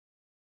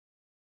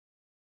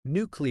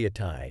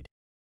Nucleotide.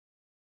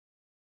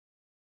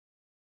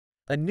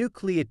 A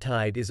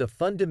nucleotide is a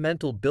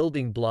fundamental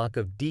building block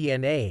of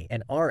DNA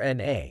and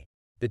RNA,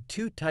 the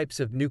two types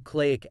of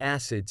nucleic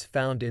acids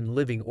found in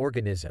living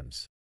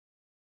organisms.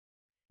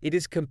 It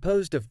is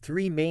composed of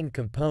three main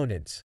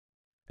components: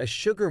 a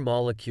sugar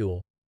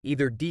molecule,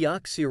 either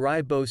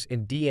deoxyribose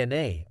in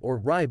DNA or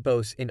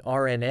ribose in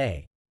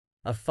RNA,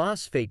 a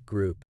phosphate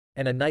group,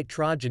 and a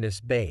nitrogenous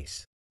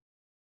base.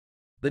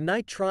 The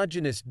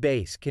nitrogenous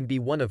base can be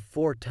one of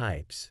four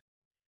types: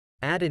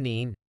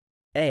 adenine,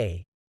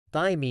 A,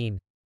 thymine,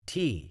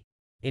 T,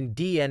 in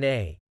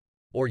DNA,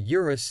 or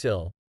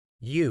uracil,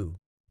 U,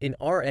 in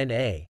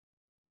RNA,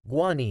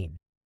 guanine,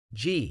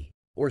 G,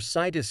 or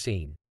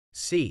cytosine,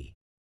 C.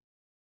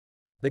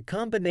 The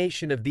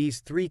combination of these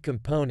three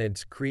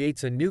components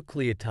creates a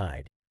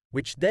nucleotide,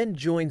 which then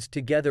joins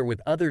together with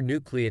other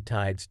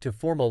nucleotides to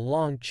form a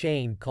long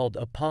chain called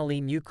a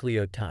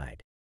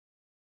polynucleotide.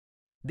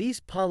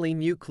 These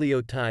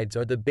polynucleotides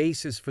are the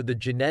basis for the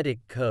genetic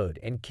code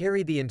and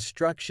carry the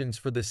instructions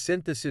for the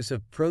synthesis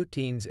of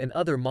proteins and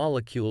other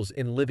molecules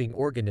in living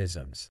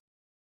organisms.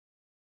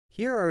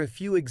 Here are a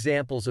few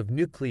examples of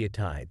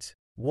nucleotides.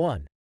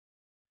 1.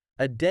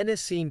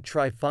 Adenosine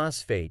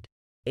triphosphate,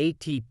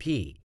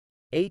 ATP.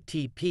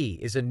 ATP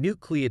is a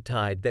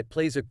nucleotide that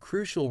plays a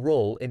crucial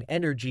role in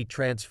energy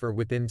transfer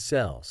within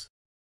cells.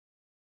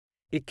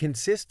 It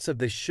consists of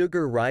the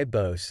sugar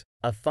ribose,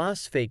 a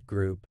phosphate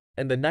group,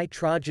 and the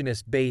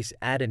nitrogenous base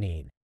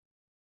adenine.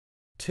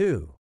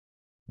 2.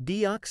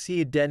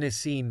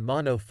 Deoxyadenosine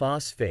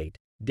monophosphate,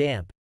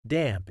 DAMP.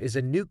 DAMP is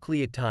a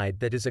nucleotide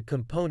that is a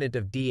component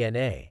of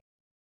DNA.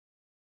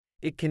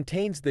 It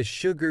contains the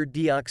sugar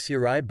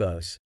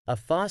deoxyribose, a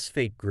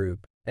phosphate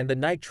group, and the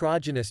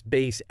nitrogenous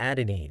base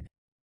adenine.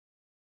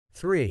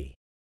 3.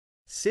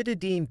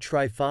 Cytosine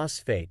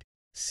triphosphate,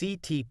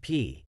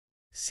 CTP.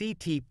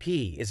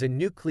 CTP is a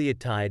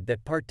nucleotide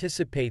that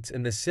participates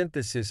in the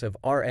synthesis of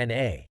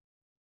RNA.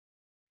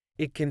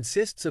 It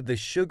consists of the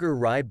sugar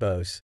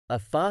ribose, a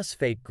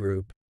phosphate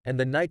group, and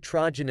the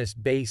nitrogenous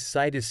base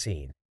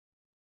cytosine.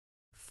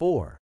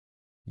 4.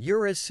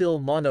 Uracil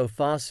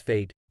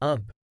monophosphate,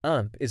 UMP.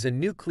 UMP is a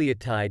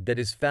nucleotide that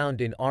is found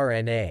in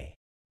RNA.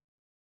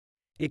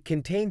 It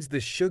contains the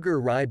sugar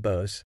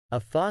ribose,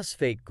 a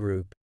phosphate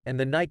group, and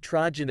the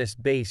nitrogenous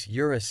base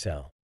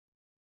uracil.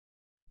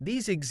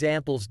 These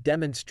examples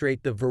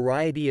demonstrate the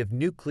variety of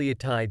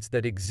nucleotides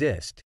that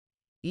exist,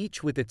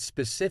 each with its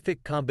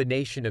specific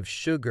combination of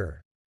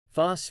sugar,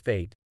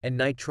 phosphate, and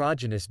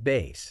nitrogenous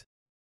base.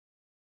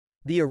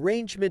 The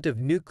arrangement of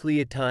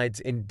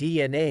nucleotides in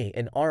DNA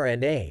and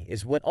RNA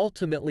is what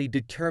ultimately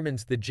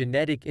determines the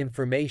genetic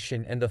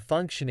information and the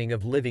functioning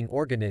of living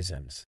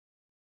organisms.